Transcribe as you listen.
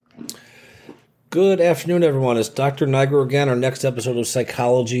Good afternoon, everyone. It's Dr. Nigro again. Our next episode of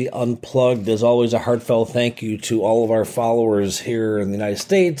Psychology Unplugged. As always, a heartfelt thank you to all of our followers here in the United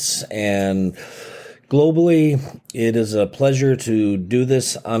States and globally. It is a pleasure to do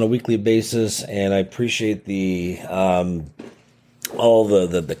this on a weekly basis, and I appreciate all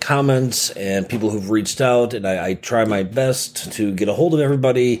the comments and people who've reached out, and I try my best to get a hold of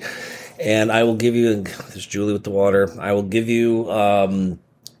everybody. And I will give you, there's Julie with the water, I will give you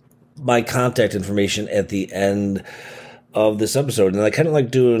my contact information at the end of this episode. And I kind of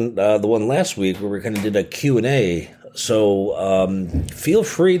like doing the one last week where we kind of did a Q&A. So feel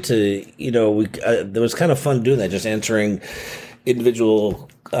free to, it was kind of fun doing that, just answering individual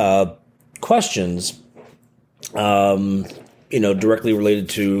questions, directly related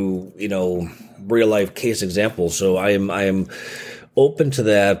to, real life case examples. So I am open to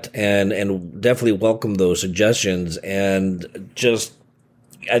that and definitely welcome those suggestions. And just,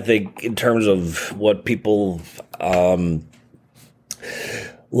 I think in terms of what people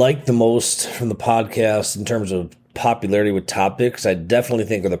like the most from the podcast in terms of popularity with topics, I definitely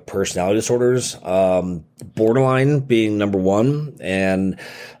think are the personality disorders, borderline being number one, and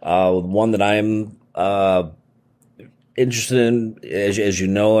one that I'm interested in. As you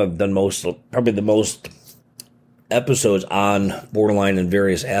know, I've done probably the most episodes on borderline and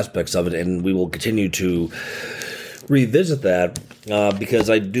various aspects of it, and we will continue to revisit that because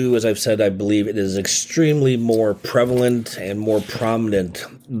I do, as I've said, I believe it is extremely more prevalent and more prominent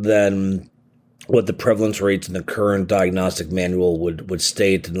than what the prevalence rates in the current diagnostic manual would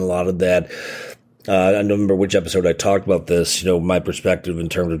state. And a lot of that, I don't remember which episode I talked about this, my perspective in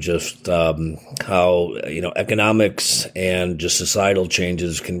terms of just how, economics and just societal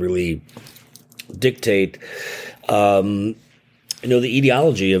changes can really dictate, the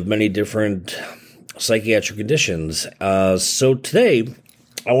etiology of many different psychiatric conditions. So today,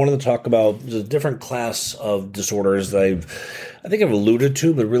 I wanted to talk about the different class of disorders that I think I've alluded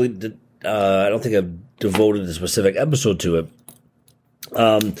to, but really I don't think I've devoted a specific episode to it.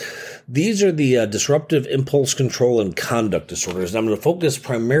 These are the disruptive impulse control and conduct disorders. And I'm going to focus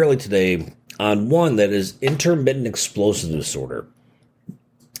primarily today on one that is intermittent explosive disorder.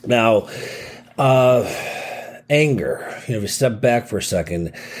 Now, anger, if you step back for a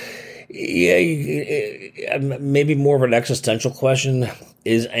second, maybe more of an existential question.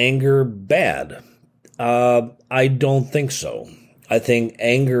 Is anger bad? I don't think so. I think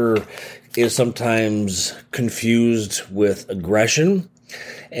anger is sometimes confused with aggression,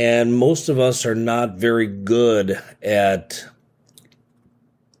 and most of us are not very good at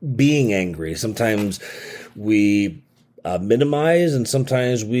being angry. Sometimes we minimize, and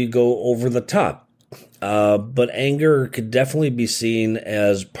sometimes we go over the top. But anger could definitely be seen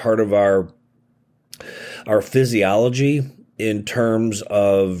as part of our physiology in terms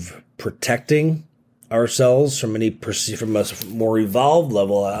of protecting ourselves from from a more evolved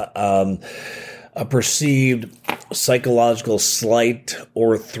level, a perceived psychological slight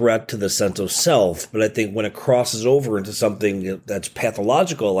or threat to the sense of self. But I think when it crosses over into something that's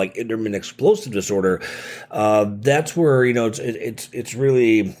pathological, like intermittent explosive disorder, that's where it's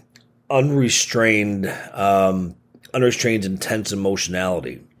really unrestrained intense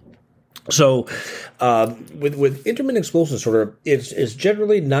emotionality. So with intermittent explosive disorder, it's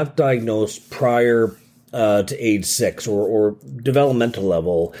generally not diagnosed prior to age 6 or developmental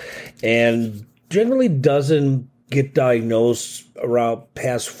level, and generally doesn't get diagnosed around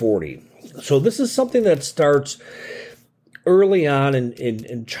past 40. So this is something that starts early on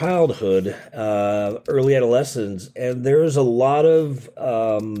in childhood, early adolescence, and there's a lot of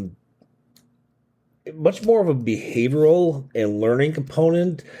much more of a behavioral and learning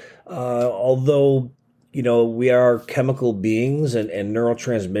component, although, we are chemical beings and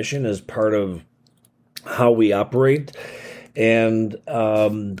neurotransmission is part of how we operate. And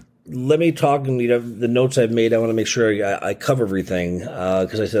let me talk, the notes I've made, I want to make sure I cover everything,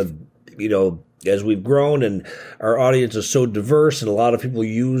 because I said, as we've grown and our audience is so diverse and a lot of people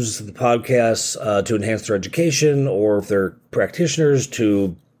use the podcast to enhance their education, or if they're practitioners,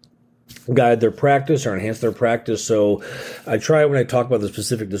 to guide their practice or enhance their practice. So I try, when I talk about the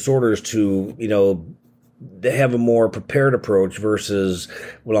specific disorders, to, have a more prepared approach versus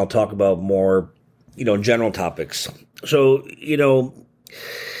when I'll talk about more, general topics. So,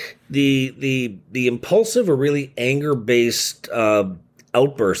 the impulsive or really anger-based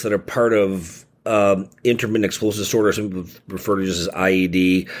outbursts that are part of intermittent explosive disorder, some people refer to just as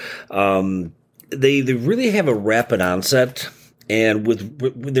IED, they really have a rapid onset. And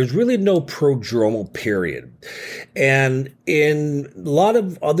there's really no prodromal period. And in a lot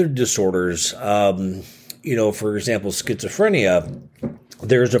of other disorders, for example, schizophrenia,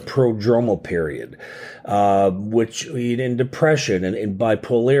 there's a prodromal period, which in depression and in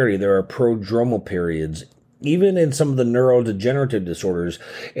bipolarity, there are prodromal periods. Even in some of the neurodegenerative disorders,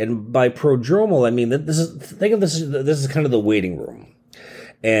 and by prodromal, I mean that this is kind of the waiting room,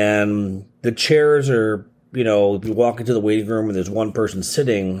 and the chairs are, you walk into the waiting room and there's one person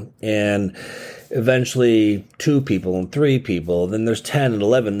sitting, and eventually 2 people and 3 people, then there's 10 and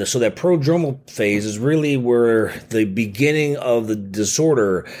 11. So that prodromal phase is really where the beginning of the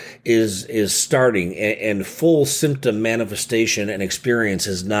disorder is starting, and full symptom manifestation and experience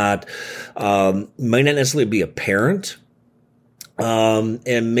is not, might not necessarily be apparent,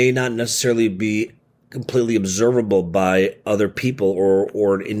 and may not necessarily be completely observable by other people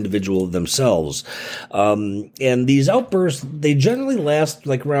or an individual themselves. And these outbursts, they generally last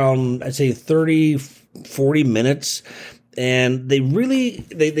like around, I'd say 30, 40 minutes. And they really,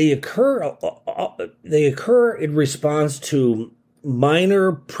 they occur in response to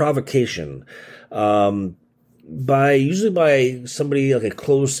minor provocation, usually by somebody like a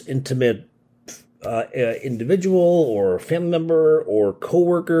close, intimate, individual or family member or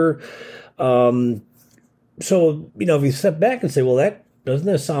coworker. So, if you step back and say, well, doesn't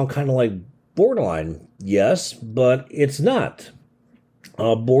that sound kind of like borderline? Yes, but it's not.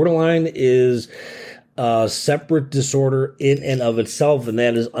 Borderline is a separate disorder in and of itself, and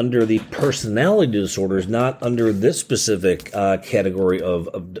that is under the personality disorders, not under this specific category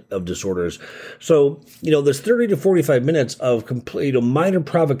of disorders. So, there's 30 to 45 minutes of complete, minor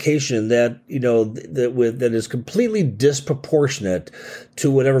provocation that is completely disproportionate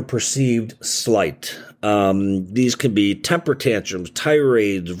to whatever perceived slight. These can be temper tantrums,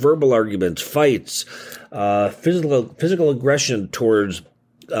 tirades, verbal arguments, fights, physical aggression towards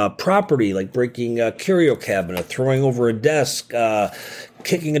property, like breaking a curio cabinet, throwing over a desk,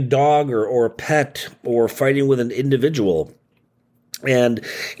 kicking a dog or a pet, or fighting with an individual. And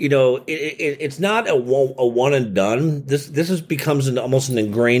it's not a one and done. This becomes almost an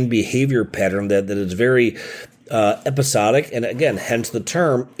ingrained behavior pattern that is very episodic, and again, hence the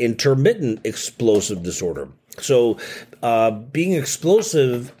term intermittent explosive disorder. So, being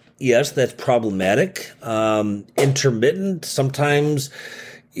explosive, yes, that's problematic. Intermittent, sometimes,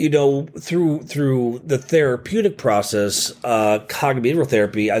 through the therapeutic process, cognitive behavioral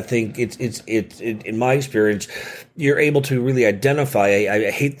therapy, I think it's in my experience, you're able to really identify.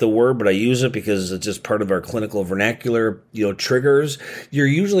 I hate the word, but I use it because it's just part of our clinical vernacular. Triggers. You're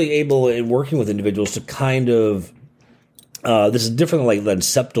usually able, in working with individuals, to kind of. This is different than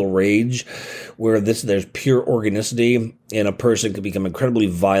septal rage, where there's pure organicity and a person can become incredibly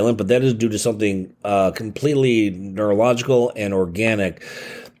violent, but that is due to something completely neurological and organic.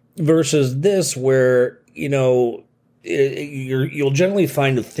 Versus this, where you'll generally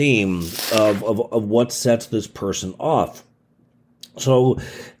find a theme of what sets this person off. So,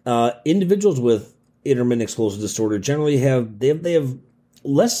 individuals with intermittent explosive disorder generally have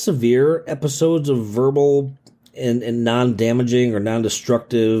less severe episodes of verbal and non-damaging or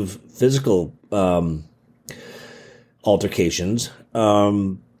non-destructive physical altercations,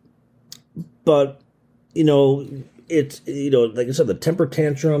 but it's like I said, the temper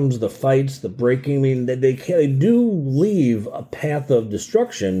tantrums, the fights, the breaking. I mean, they do leave a path of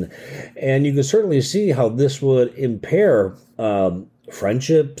destruction, and you can certainly see how this would impair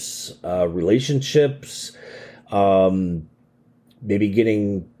friendships, relationships, maybe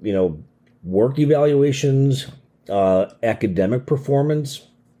getting work evaluations, academic performance.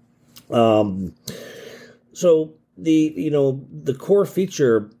 So the core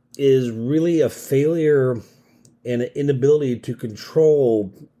feature is really a failure and an inability to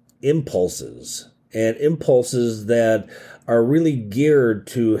control impulses, and impulses that are really geared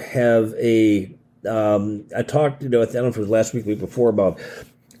to have a. I talked, I don't know if it was last week, week before, about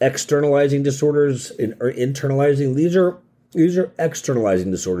externalizing disorders or internalizing. These are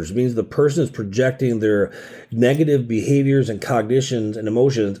externalizing disorders. It means the person is projecting their negative behaviors and cognitions and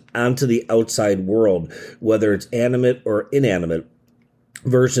emotions onto the outside world, whether it's animate or inanimate.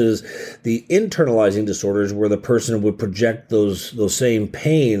 Versus the internalizing disorders, where the person would project those same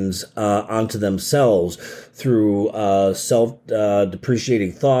pains onto themselves through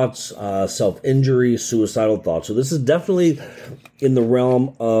self-depreciating thoughts, self-injury, suicidal thoughts. So this is definitely in the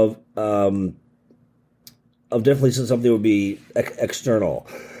realm of definitely something that would be external.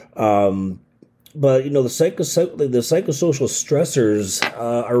 But the psychosocial stressors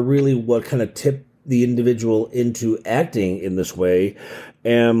are really what kind of tip the individual into acting in this way.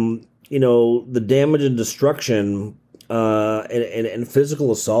 And the damage and destruction and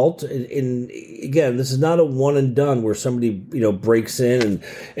physical assault. And again, this is not a one and done where somebody breaks in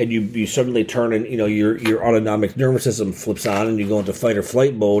and you suddenly turn and your autonomic nervous system flips on and you go into fight or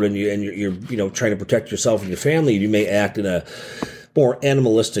flight mode and you're trying to protect yourself and your family. You may act in a more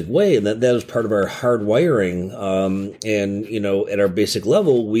animalistic way, and that is part of our hard wiring. And at our basic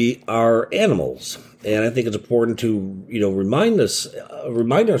level, we are animals. And I think it's important to remind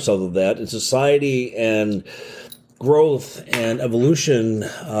ourselves of that in society. And growth and evolution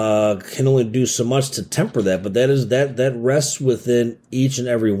can only do so much to temper that, but that rests within each and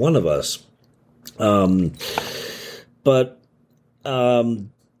every one of us. Mood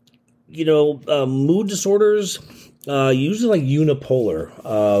disorders, usually like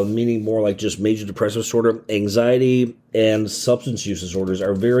unipolar, meaning more like just major depressive disorder, anxiety, and substance use disorders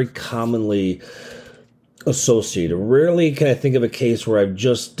are very commonly associated. Rarely can I think of a case where I've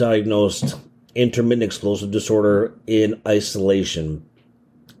just diagnosed intermittent explosive disorder in isolation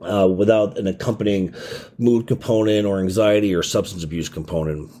without an accompanying mood component or anxiety or substance abuse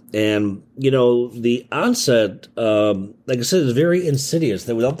component. And, the onset, like I said, is very insidious.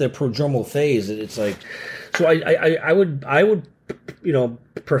 That without that prodromal phase, it's like, so I would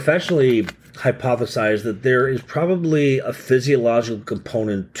professionally hypothesize that there is probably a physiological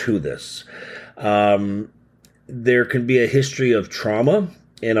component to this. There can be a history of trauma,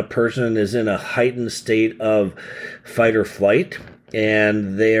 and a person is in a heightened state of fight or flight,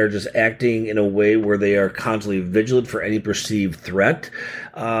 and they are just acting in a way where they are constantly vigilant for any perceived threat.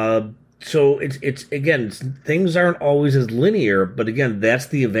 So it's again, things aren't always as linear, but again, that's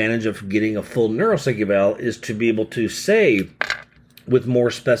the advantage of getting a full neuropsych eval, is to be able to say with more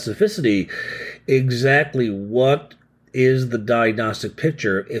specificity exactly what is the diagnostic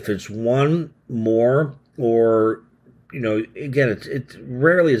picture, if it's one, more, or again, it's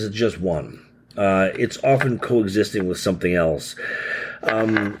rarely is it just one. It's often coexisting with something else.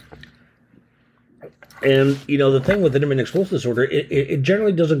 And, the thing with intermittent explosive disorder, it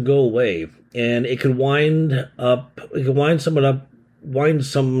generally doesn't go away. And it can wind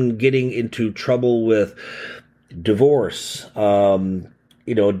someone getting into trouble with divorce,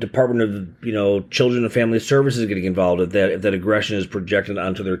 Department of, Children and Family Services getting involved if that aggression is projected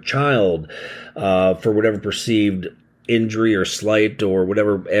onto their child, for whatever perceived injury or slight or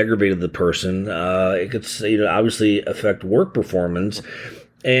whatever aggravated the person. It could, obviously affect work performance.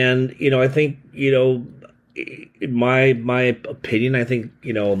 And, I think, in my opinion, I think,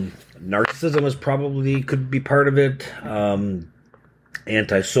 narcissism is probably could be part of it.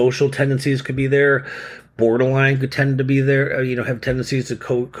 Antisocial tendencies could be there. Borderline could tend to be there, have tendencies to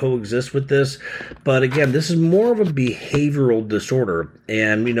coexist with this. But again, this is more of a behavioral disorder.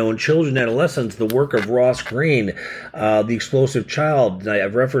 And, in children and adolescents, the work of Ross Greene, the explosive child,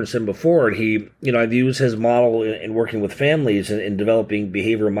 I've referenced him before, and he, I've used his model in working with families in developing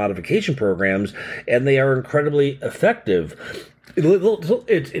behavioral modification programs, and they are incredibly effective.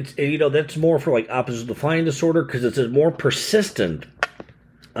 It's that's more for like oppositional defiant disorder, because it's a more persistent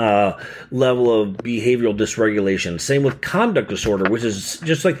level of behavioral dysregulation. Same with conduct disorder, which is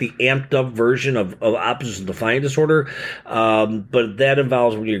just like the amped up version of oppositional defiant disorder, but that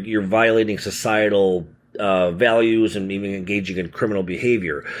involves when you're violating societal values and even engaging in criminal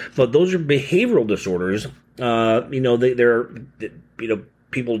behavior. But those are behavioral disorders.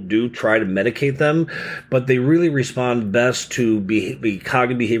 People do try to medicate them, but they really respond best to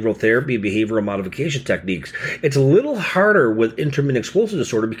cognitive behavioral therapy, behavioral modification techniques. It's a little harder with intermittent explosive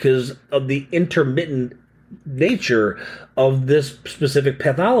disorder because of the intermittent nature of this specific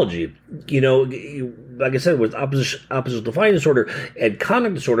pathology. Like I said, with oppositional defiant disorder and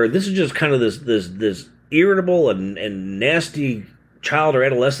conduct disorder, this is just kind of this irritable and nasty child or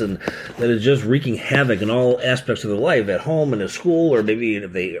adolescent that is just wreaking havoc in all aspects of their life, at home and at school, or maybe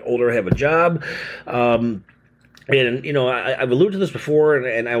if they older have a job. And, I've alluded to this before,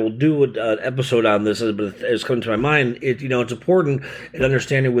 and I will do an episode on this, but it's coming to my mind. It's important in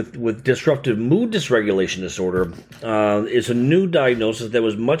understanding with disruptive mood dysregulation disorder. It's a new diagnosis that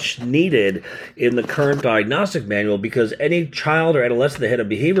was much needed in the current diagnostic manual, because any child or adolescent that had a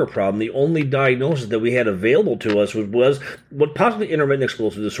behavior problem, the only diagnosis that we had available to us was what possibly intermittent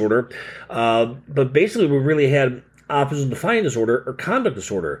explosive disorder. But basically, we really had oppositional defiant disorder or conduct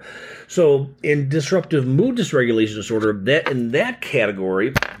disorder. So in disruptive mood dysregulation disorder, in that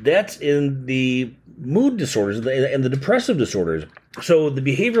category, that's in the mood disorders and the depressive disorders. So the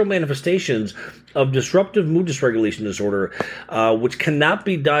behavioral manifestations of disruptive mood dysregulation disorder, which cannot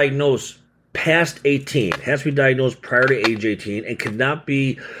be diagnosed past 18, has to be diagnosed prior to age 18, and cannot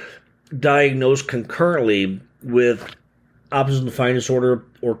be diagnosed concurrently with opposite defiant disorder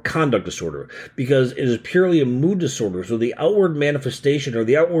or conduct disorder, because it is purely a mood disorder. So the outward manifestation or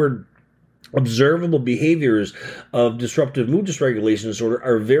the outward observable behaviors of disruptive mood dysregulation disorder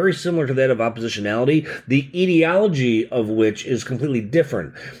are very similar to that of oppositionality, the etiology of which is completely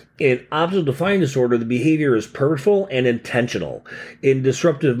different. In opposite defiant disorder, the behavior is purposeful and intentional. In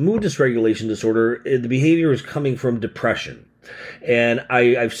disruptive mood dysregulation disorder, the behavior is coming from depression. And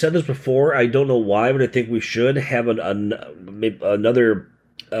I've said this before, I don't know why, but I think we should have another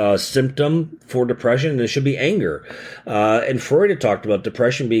symptom for depression, and it should be anger. And Freud had talked about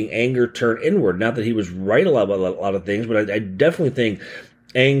depression being anger turned inward. Not that he was right about a lot of things, but I definitely think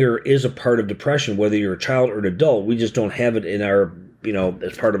anger is a part of depression, whether you're a child or an adult. We just don't have it in our,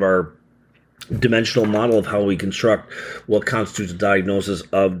 as part of our dimensional model of how we construct what constitutes a diagnosis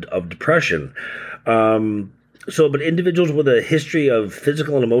of depression. But individuals with a history of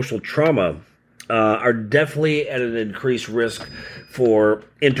physical and emotional trauma are definitely at an increased risk for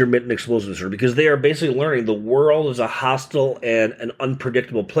intermittent explosive disorder, because they are basically learning the world is a hostile and an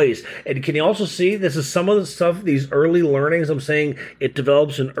unpredictable place. And can you also see this is some of the stuff, these early learnings, I'm saying it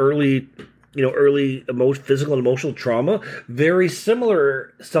develops in early physical and emotional trauma. Very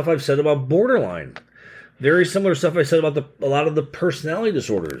similar stuff I've said about borderline. Very similar stuff I said about a lot of the personality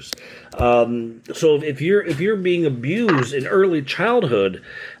disorders. So if you're being abused in early childhood,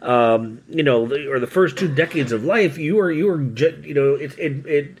 or the first 2 decades of life,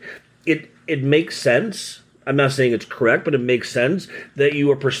 it makes sense. I'm not saying it's correct, but it makes sense that you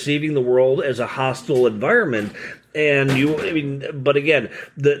are perceiving the world as a hostile environment. And but again,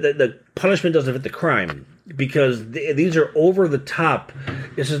 the punishment doesn't fit the crime, because these are over the top.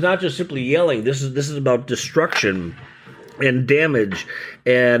 This is not just simply yelling. This is about destruction and damage,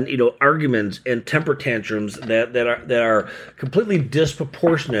 and arguments and temper tantrums that are completely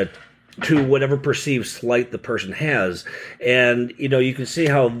disproportionate to whatever perceived slight the person has. And you can see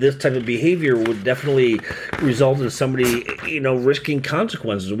how this type of behavior would definitely result in somebody risking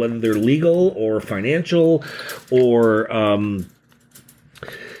consequences, whether they're legal or financial or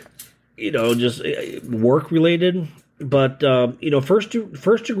just work related. But first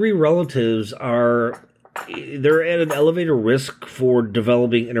degree relatives they're at an elevated risk for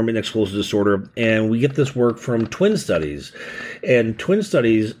developing intermittent explosive disorder, and we get this work from twin studies. And twin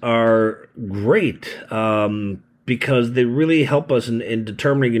studies are great because they really help us in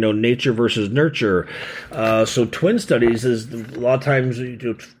determining, nature versus nurture. So twin studies is a lot of times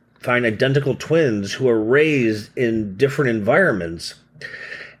you find identical twins who are raised in different environments,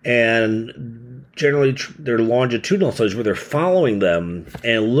 and generally they're longitudinal studies where they're following them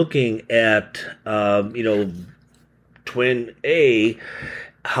and looking at, twin A,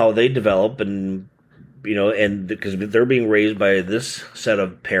 how they develop, and because they're being raised by this set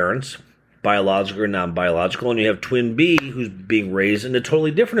of parents, biological or non-biological, and you have twin B who's being raised in a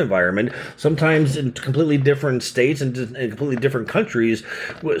totally different environment, sometimes in completely different states and completely different countries.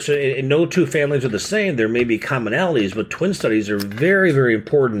 So no two families are the same. There may be commonalities, but twin studies are very, very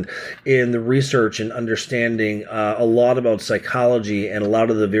important in the research and understanding a lot about psychology and a lot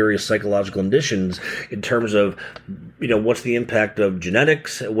of the various psychological conditions in terms of what's the impact of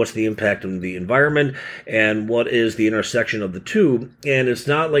genetics, what's the impact of the environment, and what is the intersection of the two. And it's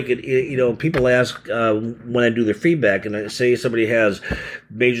not like people ask when I do their feedback, and I say somebody has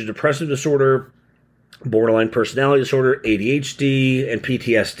major depressive disorder, borderline personality disorder, ADHD, and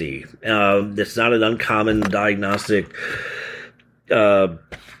PTSD. That's not an uncommon diagnostic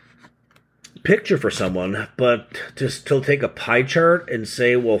picture for someone, but just to take a pie chart and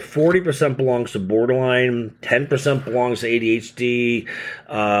say, well, 40% belongs to borderline, 10% belongs to ADHD,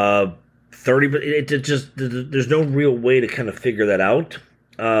 30%, there's no real way to kind of figure that out.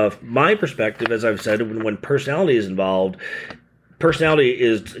 My perspective, as I've said, when personality is involved, personality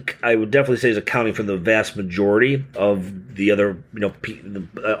is, I would definitely say, is accounting for the vast majority of the other,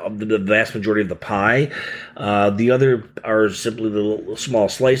 the vast majority of the pie. The other are simply the little small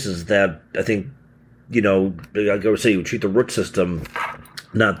slices that I think, I would say you treat the root system,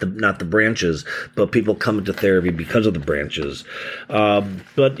 not the branches, but people come into therapy because of the branches.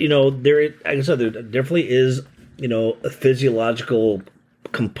 But there, like I said, there definitely is, a physiological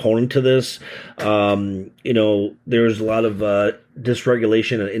component to this. There's a lot of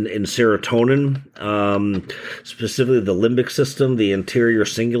dysregulation in serotonin, specifically the limbic system, the anterior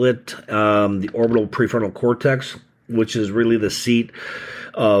cingulate, the orbital prefrontal cortex, which is really the seat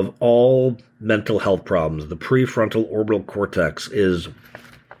of all mental health problems. The prefrontal orbital cortex is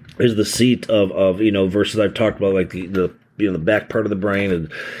the seat of versus I've talked about like the back part of the brain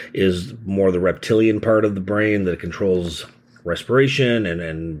is more the reptilian part of the brain that controls respiration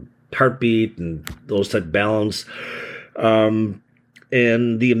and heartbeat and those type balance.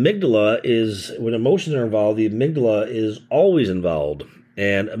 And the amygdala is, when emotions are involved, the amygdala is always involved.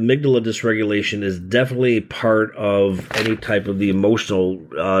 And amygdala dysregulation is definitely part of any type of the emotional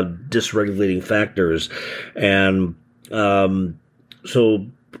dysregulating factors. And so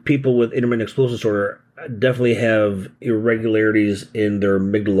people with intermittent explosive disorder definitely have irregularities in their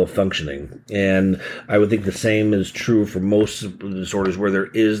amygdala functioning. And I would think the same is true for most of the disorders where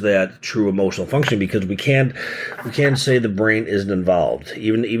there is that true emotional functioning, because we can't say the brain isn't involved,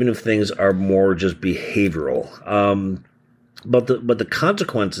 even if things are more just behavioral. But the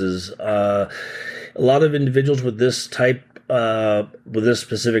consequences, a lot of individuals with this with this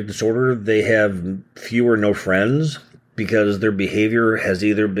specific disorder, they have few or no friends, because their behavior has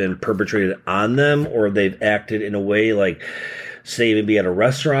either been perpetrated on them or they've acted in a way like, say, maybe at a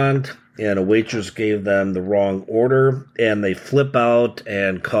restaurant and a waitress gave them the wrong order and they flip out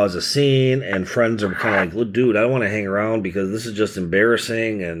and cause a scene, and friends are kind of like, "Look, dude, I don't want to hang around because this is just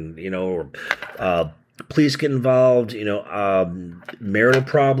embarrassing," and, police get involved, marital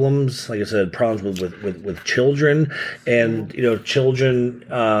problems, like I said, problems with children, and, children,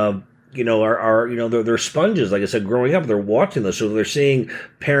 they're sponges. Like I said, growing up, they're watching this, so they're seeing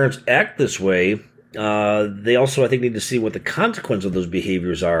parents act this way. They also, I think, need to see what the consequence of those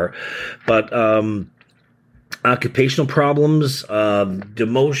behaviors are. But occupational problems,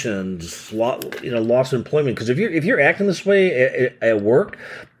 demotions, loss of employment. Because if you're acting this way at work,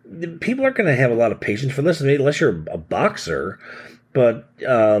 people aren't going to have a lot of patience for this, unless you're a boxer. But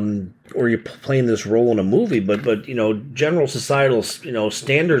or you're playing this role in a movie, but general societal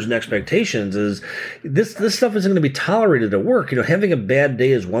standards and expectations is this stuff isn't going to be tolerated at work. Having a bad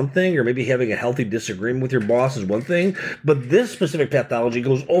day is one thing, or maybe having a healthy disagreement with your boss is one thing, but this specific pathology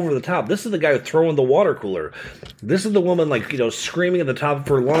goes over the top. This is the guy throwing the water cooler. This is the woman screaming at the top of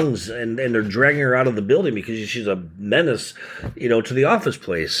her lungs, and they're dragging her out of the building because she's a menace to the office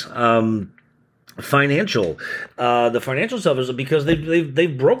place. The financial stuff is because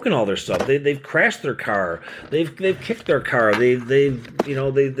they've broken all their stuff. They've crashed their car. They've kicked their car.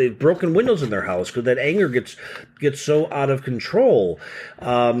 They've broken windows in their house because that anger gets so out of control.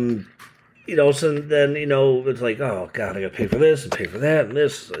 So then it's like, oh God, I got to pay for this and pay for that and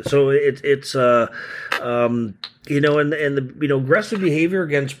this. So and the aggressive behavior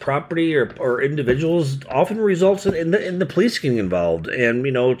against property or individuals often results in the police getting involved, and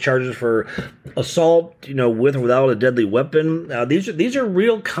charges for assault with or without a deadly weapon. These are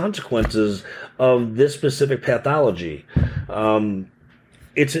real consequences of this specific pathology.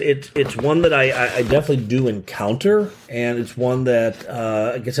 It's one that I definitely do encounter, and it's one that,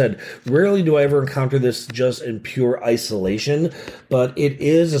 like I said, rarely do I ever encounter this just in pure isolation, but it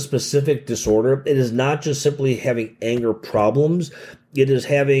is a specific disorder. It is not just simply having anger problems. It is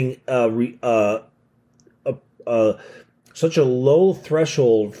having such a low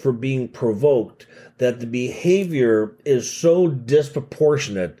threshold for being provoked that the behavior is so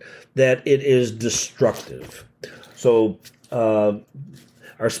disproportionate that it is destructive. So,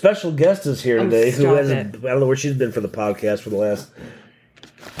 our special guest is here today, who hasn't, I don't know where she's been for the podcast for the last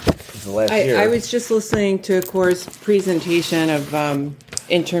year. I was just listening to a course presentation of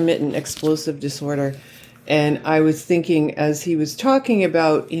intermittent explosive disorder, and I was thinking, as he was talking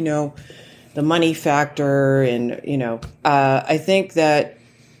about, the money factor, and, I think that,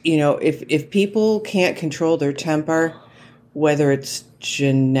 if people can't control their temper, whether it's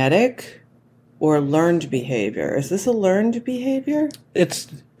genetic or learned behavior. Is this a learned behavior?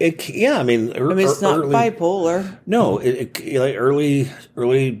 It's not bipolar. No,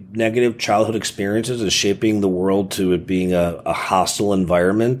 early negative childhood experiences is shaping the world to it being a hostile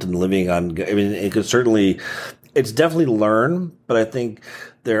environment and living on. I mean, it's definitely learned, but I think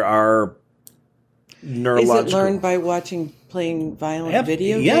there are neurological. Is it learned by playing violent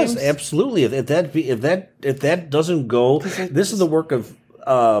video games? Yes, absolutely. If that doesn't go, this is the work of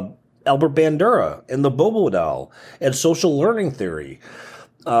Albert Bandura and the Bobo doll and social learning theory.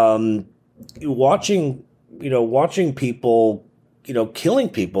 Watching people, killing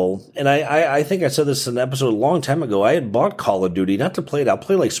people. And I think I said this in an episode a long time ago. I had bought Call of Duty, not to play it. I'll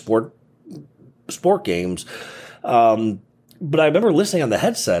play like sport games. But I remember listening on the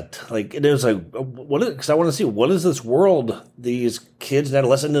headset, it was like, because I want to see what is this world these kids and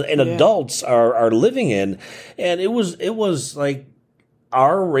adolescents and adults are living in. And it was like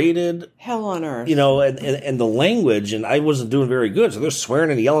R-rated, hell on earth, and the language, and I wasn't doing very good, so they're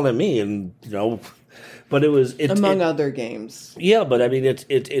swearing and yelling at me, and but it was among other games. Yeah, but I mean,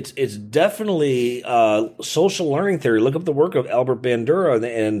 it's definitely social learning theory. Look up the work of Albert Bandura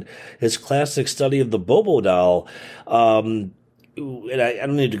and his classic study of the Bobo doll. and I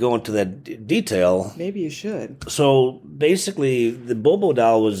don't need to go into that detail. Maybe you should. So basically, the Bobo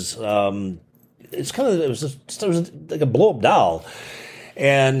doll was it was like a blow up doll,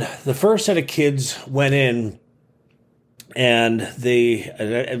 and the first set of kids went in, and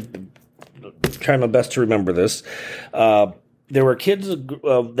I'm trying my best to remember this. There were kids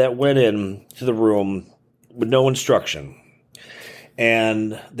that went in to the room with no instruction.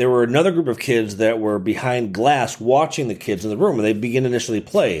 And there were another group of kids that were behind glass watching the kids in the room, and they begin to initially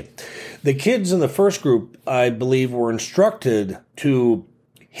play. The kids in the first group, I believe, were instructed to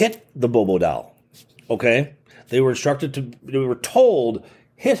hit the Bobo doll. Okay? They were told,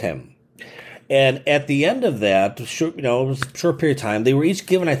 hit him. And at the end of that, it was a short period of time, they were each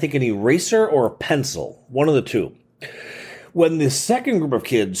given, I think, an eraser or a pencil, one of the two. When the second group of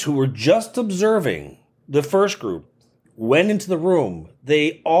kids who were just observing the first group went into the room,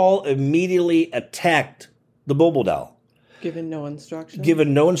 they all immediately attacked the Bobo doll. Given no instruction?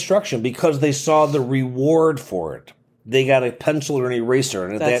 Given no instruction because they saw the reward for it. They got a pencil or an eraser.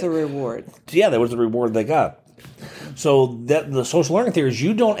 And That's a reward. Yeah, that was the reward they got. So that the social learning theory is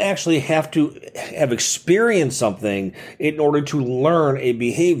you don't actually have to have experienced something in order to learn a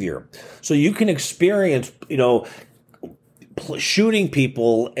behavior. So you can experience, shooting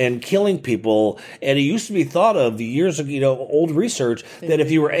people and killing people, and it used to be thought of years ago, old research, that if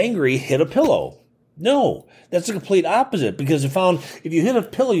you were angry, hit a pillow. No, that's the complete opposite, because it found if you hit a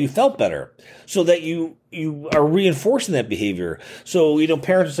pillow, you felt better, so that you are reinforcing that behavior. So,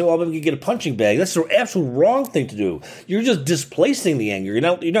 parents say, well, I'm going to get a punching bag. That's the absolute wrong thing to do. You're just displacing the anger.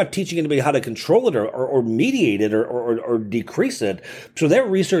 You're not teaching anybody how to control it or mediate it or decrease it. So that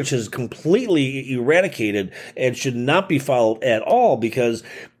research is completely eradicated and should not be followed at all, because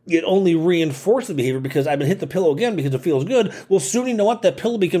it only reinforces the behavior. Because I've been hit the pillow again because it feels good. Well, soon you know what? That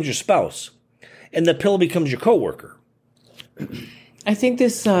pillow becomes your spouse. And that pillow becomes your coworker. I think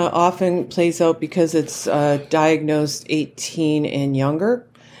this often plays out because it's diagnosed 18 and younger.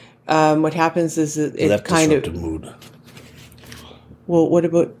 What happens is it kind of... mood. Well, what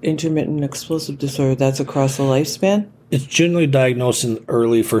about intermittent explosive disorder? That's across the lifespan? It's generally diagnosed in the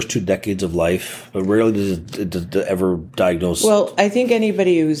early first 2 decades of life, but rarely does it ever diagnose. Well, I think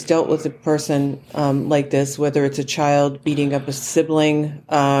anybody who's dealt with a person like this, whether it's a child beating up a sibling,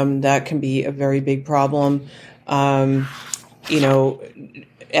 that can be a very big problem. Acting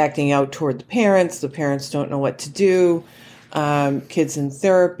out toward the parents don't know what to do. Kids in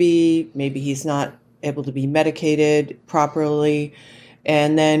therapy, maybe he's not able to be medicated properly.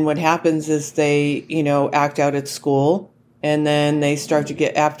 And then what happens is they, act out at school, and then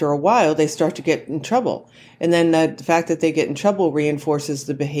after a while, they start to get in trouble. And then the fact that they get in trouble reinforces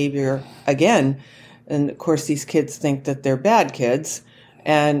the behavior again. And of course, these kids think that they're bad kids.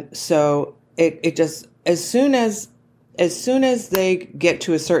 And so it just, as soon as they get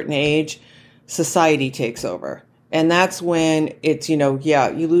to a certain age, society takes over. And that's when it's, you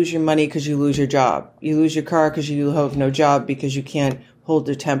lose your money because you lose your job. You lose your car because you have no job because you can't hold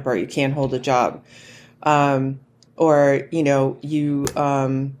your temper. You can't hold a job. You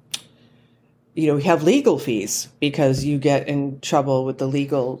have legal fees because you get in trouble with the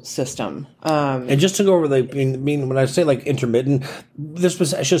legal system. And just to go over when I say like intermittent, I should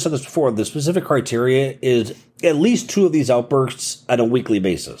have said this before, the specific criteria is at least 2 of these outbursts on a weekly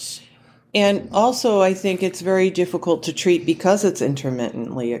basis. And also, I think it's very difficult to treat because it's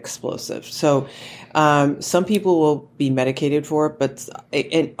intermittently explosive. So some people will be medicated for it, but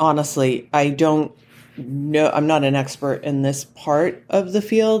honestly, I don't know. I'm not an expert in this part of the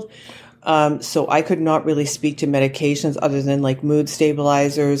field. So I could not really speak to medications other than like mood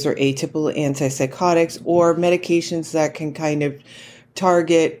stabilizers or atypical antipsychotics or medications that can kind of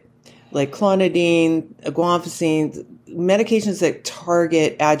target like clonidine, guanfacine, medications that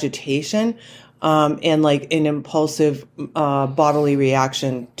target agitation and like an impulsive bodily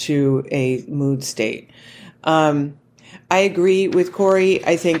reaction to a mood state. I agree with Corey.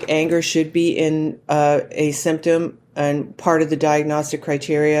 I think anger should be in a symptom and part of the diagnostic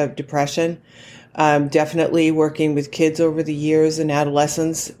criteria of depression. Definitely working with kids over the years and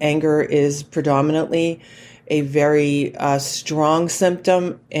adolescents, anger is predominantly a very strong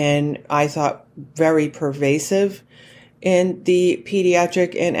symptom, and I thought very pervasive in the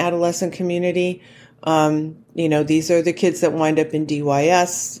pediatric and adolescent community. These are the kids that wind up in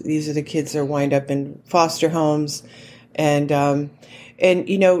DYS. These are the kids that wind up in foster homes, and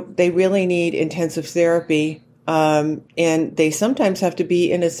they really need intensive therapy. And they sometimes have to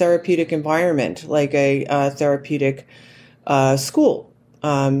be in a therapeutic environment, like a therapeutic school.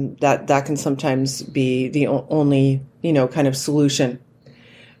 That can sometimes be the only, kind of solution.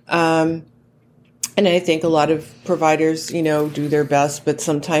 And I think a lot of providers, do their best, but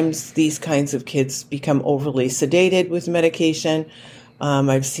sometimes these kinds of kids become overly sedated with medication.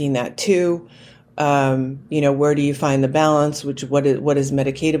 I've seen that too. Where do you find the balance? What is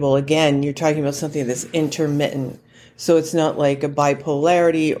medicatable? Again, you're talking about something that's intermittent. So it's not like a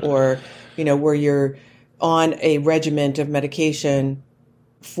bipolarity or, where you're on a regimen of medication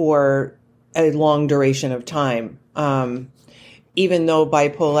for a long duration of time. Even though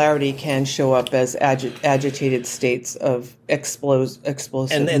bipolarity can show up as agitated states of explosive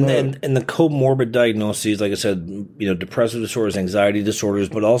mood. And the comorbid diagnoses, like I said, depressive disorders, anxiety disorders,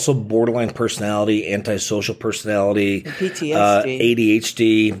 but also borderline personality, antisocial personality, PTSD,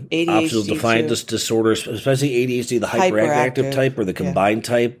 ADHD, oppositional defiant disorders, especially ADHD, the hyperactive type or the combined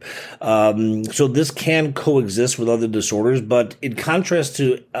type. So this can coexist with other disorders, but in contrast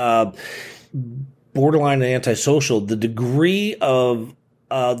to borderline and antisocial, the degree of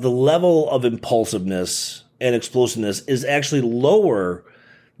the level of impulsiveness and explosiveness is actually lower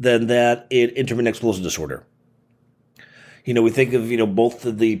than that in intermittent explosive disorder. We think of both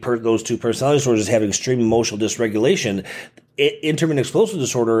of those two personality disorders as having extreme emotional dysregulation. Intermittent explosive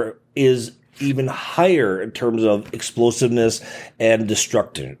disorder is even higher in terms of explosiveness and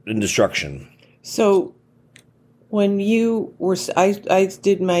destruction. So when you were, I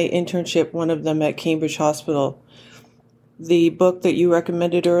did my internship, one of them at Cambridge Hospital. The book that you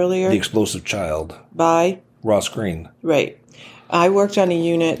recommended earlier, The Explosive Child, by Ross Greene. Right. I worked on a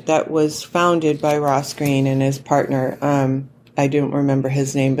unit that was founded by Ross Greene and his partner. I don't remember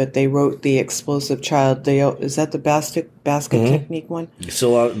his name, but they wrote The Explosive Child. Is that the basket technique one? It's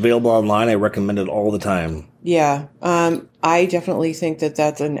still available online. I recommend it all the time. Yeah. I definitely think that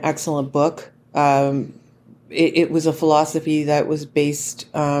that's an excellent book. It was a philosophy that was based,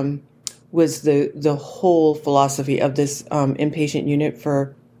 was the whole philosophy of this inpatient unit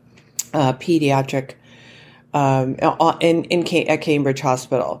for pediatric at Cambridge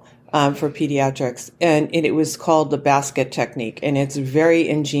Hospital for pediatrics. And it was called the basket technique. And it's very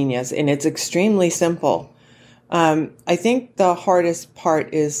ingenious and it's extremely simple. I think the hardest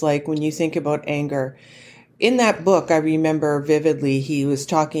part is like when you think about anger. In that book, I remember vividly, he was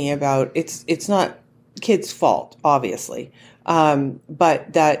talking about it's not kids' fault, obviously.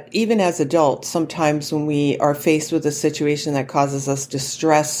 But that even as adults, sometimes when we are faced with a situation that causes us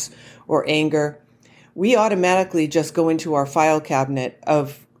distress or anger, we automatically just go into our file cabinet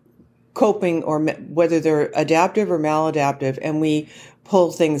of coping, or whether they're adaptive or maladaptive, and we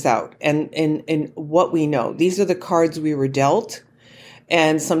pull things out and what we know. These are the cards we were dealt.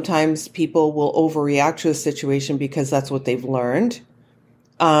 And sometimes people will overreact to a situation because that's what they've learned.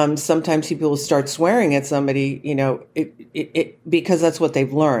 Sometimes people will start swearing at somebody, because that's what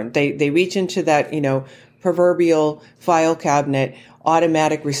they've learned. They reach into that, proverbial file cabinet,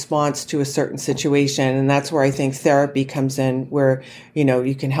 automatic response to a certain situation. And that's where I think therapy comes in, where,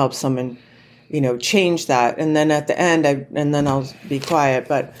 you can help someone, change that. And then at the end, and then I'll be quiet,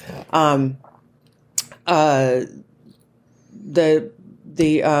 but,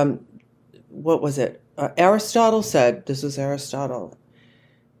 what was it? Aristotle said, this is Aristotle,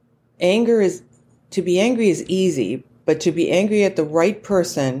 to be angry is easy, but to be angry at the right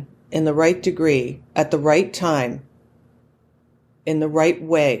person in the right degree, at the right time, in the right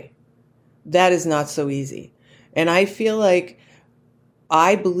way, that is not so easy. And I feel like,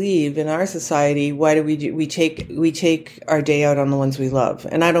 I believe in our society, why do we take our day out on the ones we love?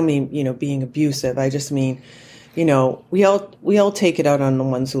 And I don't mean, being abusive. I just mean, we all take it out on the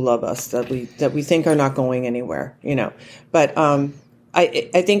ones who love us, that we think are not going anywhere, But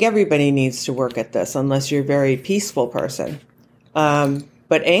I think everybody needs to work at this, unless you're a very peaceful person.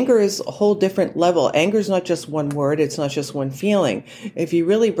 But anger is a whole different level. Anger is not just one word. It's not just one feeling. If you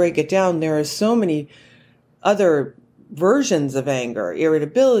really break it down, there are so many other versions of anger: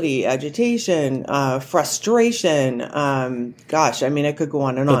 irritability, agitation, frustration. Gosh, I mean, I could go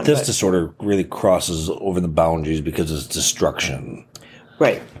on and on. But this disorder really crosses over the boundaries because it's destruction.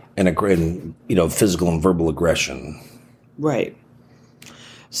 Right. And physical and verbal aggression. Right.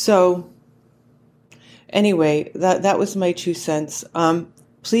 So, anyway, that was my 2 cents.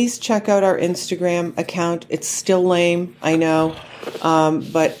 Please check out our Instagram account. It's still lame, I know,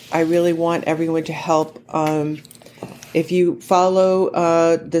 but I really want everyone to help. If you follow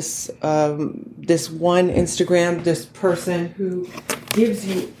this one Instagram, this person who gives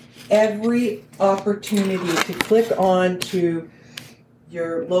you every opportunity to click on to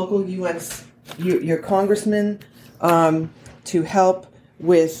your local your congressman to help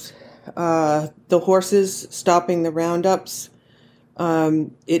with the horses stopping the roundups.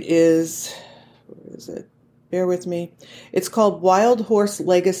 It is, where is it? Bear with me. It's called Wild Horse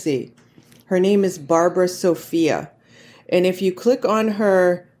Legacy. Her name is Barbara Sophia. And if you click on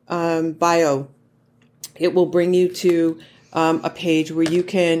her bio, it will bring you to a page where you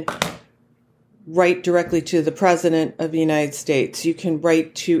can write directly to the President of the United States. You can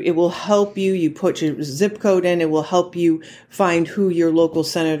write to, it will help you. You put your zip code in, it will help you find who your local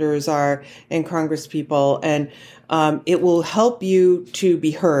senators are and congresspeople, and it will help you to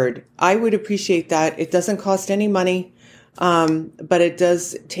be heard. I would appreciate that. It doesn't cost any money, but it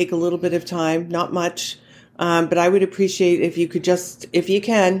does take a little bit of time, not much. But I would appreciate if you could just, if you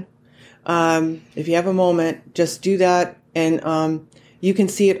can, if you have a moment, just do that. And you can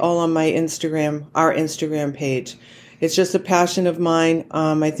see it all on my Instagram, our Instagram page. It's just a passion of mine.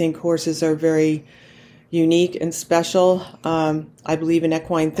 I think horses are very unique and special. I believe in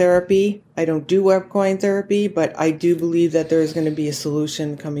equine therapy. I don't do equine therapy, but I do believe that there is going to be a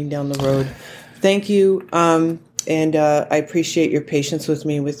solution coming down the road. Thank you. And I appreciate your patience with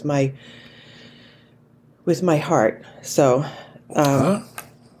me with my heart. So,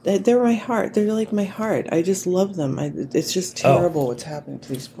 they're my heart. They're like my heart. I just love them. It's just terrible what's happening to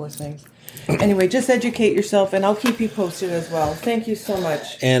these poor things. Anyway, just educate yourself, and I'll keep you posted as well. Thank you so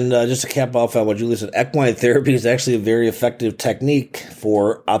much. And just to cap off on what Julie said, equine therapy is actually a very effective technique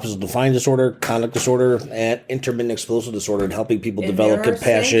for opposite defiant disorder, conduct disorder, and intermittent explosive disorder, and helping people develop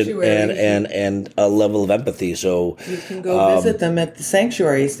compassion and a level of empathy. So you can go visit them at the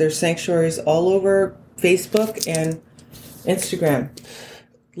sanctuaries. There's sanctuaries all over Facebook and Instagram.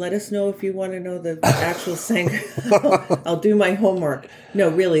 Let us know if you want to know the actual sanctuary. I'll do my homework. No,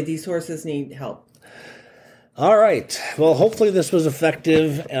 really, these horses need help. All right. Well, hopefully this was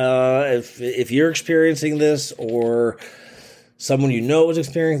effective. If you're experiencing this or someone you know is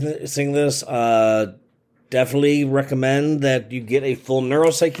experiencing this, definitely recommend that you get a full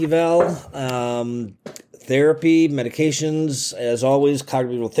neuropsych eval. Therapy, medications, as always,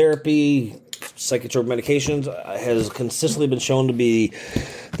 cognitive therapy, psychotropic medications has consistently been shown to be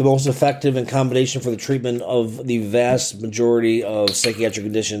the most effective in combination for the treatment of the vast majority of psychiatric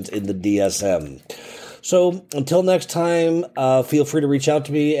conditions in the DSM. So until next time, feel free to reach out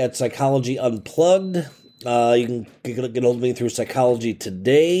to me at Psychology Unplugged. You can get hold of me through Psychology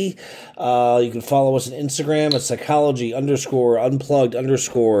Today. You can follow us on Instagram at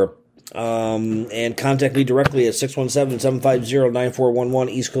psychology_unplugged_. And contact me directly at 617-750-9411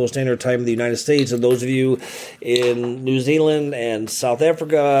 East Coast Standard Time in the United States. And those of you in New Zealand and South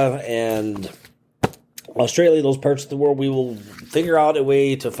Africa and Australia, those parts of the world, we will figure out a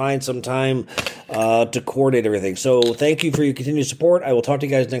way to find some time to coordinate everything. So thank you for your continued support. I will talk to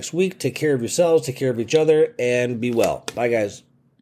you guys next week. Take care of yourselves, take care of each other, and be well. Bye, guys.